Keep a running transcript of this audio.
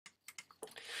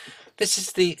This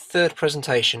is the third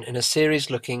presentation in a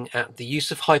series looking at the use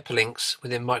of hyperlinks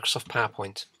within Microsoft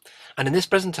PowerPoint. And in this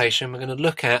presentation, we're going to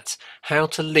look at how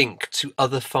to link to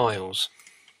other files.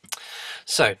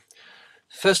 So,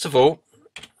 first of all,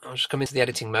 I'll just come into the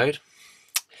editing mode.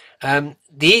 The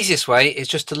easiest way is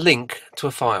just to link to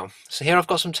a file. So here I've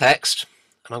got some text,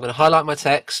 and I'm going to highlight my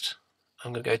text.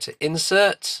 I'm going to go to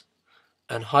Insert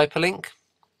and Hyperlink.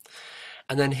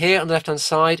 And then here on the left hand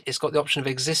side it's got the option of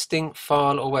existing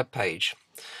file or web page.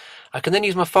 I can then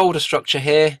use my folder structure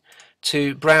here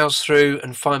to browse through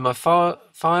and find my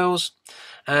files,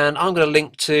 and I'm going to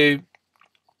link to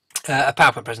a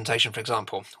PowerPoint presentation, for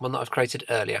example, one that I've created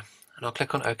earlier, and I'll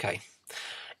click on OK.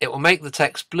 It will make the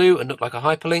text blue and look like a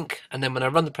hyperlink, and then when I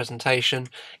run the presentation,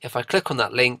 if I click on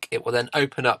that link, it will then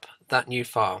open up that new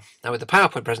file. Now with the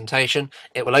PowerPoint presentation,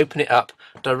 it will open it up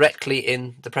directly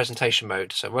in the presentation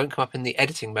mode, so it won't come up in the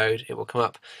editing mode, it will come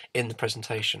up in the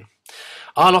presentation.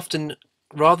 I'll often,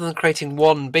 rather than creating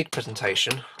one big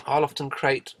presentation, I'll often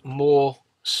create more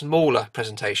smaller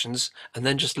presentations and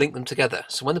then just link them together.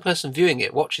 So when the person viewing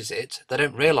it watches it, they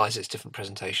don't realise it's different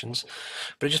presentations,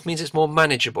 but it just means it's more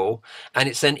manageable, and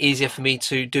it's then easier for me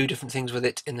to do different things with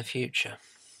it in the future.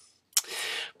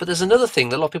 But there's another thing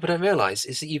that a lot of people don't realise,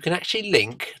 is that you can actually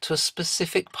link to a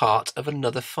specific part of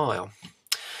another file.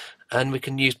 And we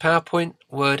can use PowerPoint,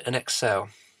 Word and Excel.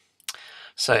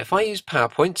 So if I use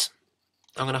PowerPoint,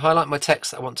 I'm going to highlight my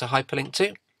text that I want to hyperlink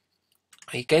to.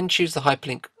 I again choose the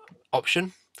hyperlink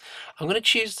option. I'm going to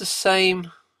choose the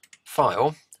same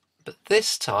file, but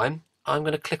this time I'm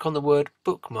going to click on the word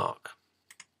bookmark.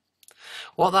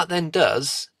 What that then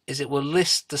does is it will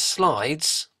list the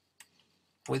slides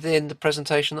within the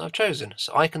presentation that I've chosen,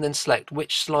 so I can then select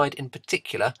which slide in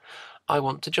particular I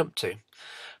want to jump to.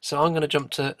 So I'm going to jump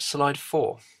to slide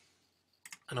 4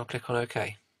 and I'll click on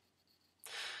OK.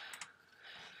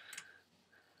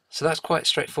 So that's quite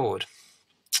straightforward.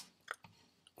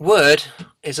 Word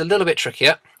is a little bit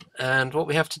trickier, and what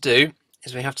we have to do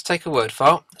is we have to take a Word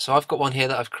file. So I've got one here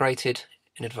that I've created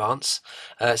in advance.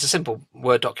 It's a simple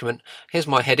Word document. Here's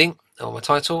my heading or my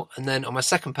title, and then on my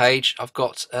second page I've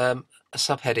got a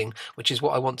subheading, which is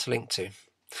what I want to link to.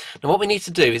 Now what we need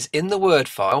to do is, in the Word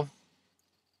file,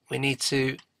 we need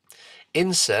to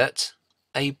insert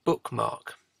a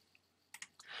bookmark.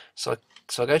 So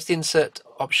I go to the insert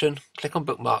option, click on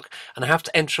bookmark, and I have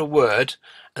to enter a word,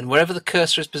 and wherever the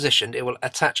cursor is positioned it will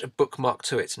attach a bookmark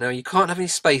to it. Now you can't have any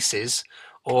spaces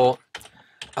or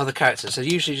other characters, so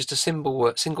usually just a single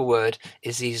word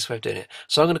is the easiest way of doing it.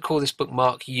 So I'm going to call this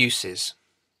bookmark uses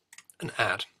and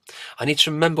add. I need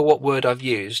to remember what word I've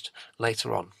used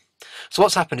later on. So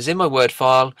what's happened is, in my Word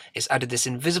file it's added this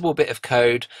invisible bit of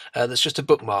code that's just a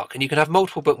bookmark, and you can have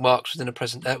multiple bookmarks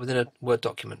within a Word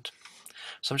document.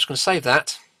 So I'm just going to save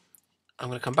that. I'm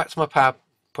going to come back to my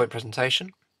PowerPoint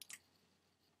presentation.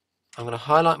 I'm going to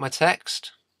highlight my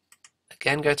text,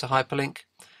 again go to hyperlink,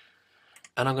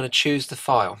 and I'm going to choose the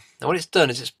file. Now what it's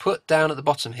done is it's put down at the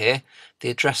bottom here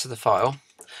the address of the file,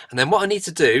 and then what I need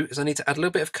to do is I need to add a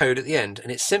little bit of code at the end,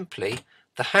 and it's simply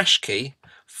the hash key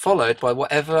followed by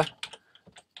whatever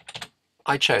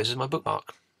I chose as my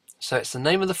bookmark. So it's the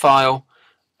name of the file,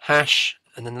 hash,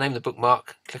 and then the name of the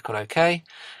bookmark. Click on OK,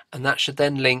 and that should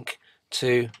then link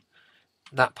to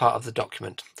that part of the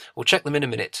document. We'll check them in a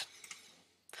minute.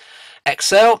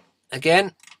 Excel,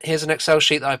 again, here's an Excel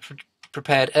sheet that I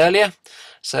prepared earlier.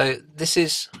 So this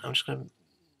is, I'm just going to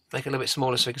make it a little bit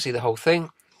smaller so we can see the whole thing.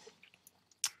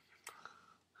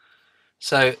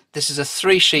 So this is a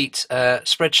 3-sheet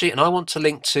spreadsheet, and I want to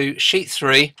link to sheet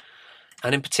 3,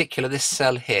 and in particular this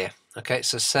cell here. Okay,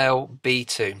 so cell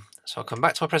B2. So I'll come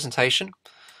back to my presentation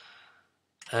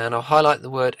and I'll highlight the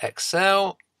word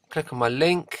Excel, click on my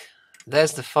link,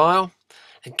 there's the file.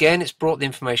 Again, it's brought the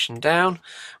information down.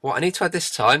 What I need to add this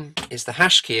time is the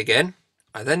hash key again.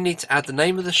 I then need to add the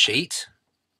name of the sheet,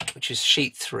 which is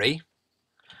sheet 3,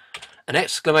 an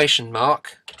exclamation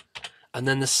mark, and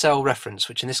then the cell reference,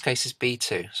 which in this case is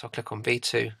B2. So I'll click on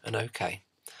B2 and OK.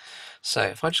 So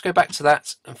if I just go back to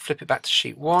that and flip it back to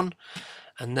sheet 1,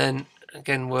 and then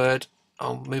again Word,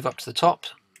 I'll move up to the top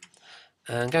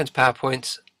and go into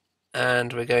PowerPoint,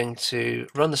 and we're going to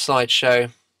run the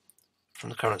slideshow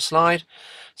from the current slide.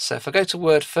 So if I go to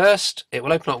Word first, it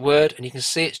will open up Word, and you can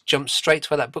see it's jumped straight to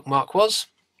where that bookmark was.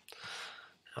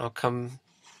 I'll come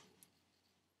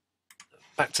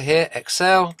back to here,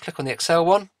 Excel, click on the Excel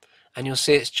one, and you'll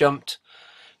see it's jumped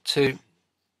to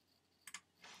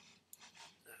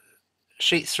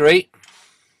sheet 3,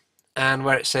 and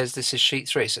where it says this is sheet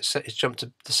 3, so it's jumped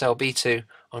to the cell B2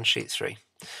 on sheet 3,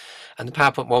 and the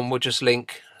PowerPoint one will just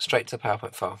link straight to the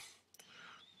PowerPoint file.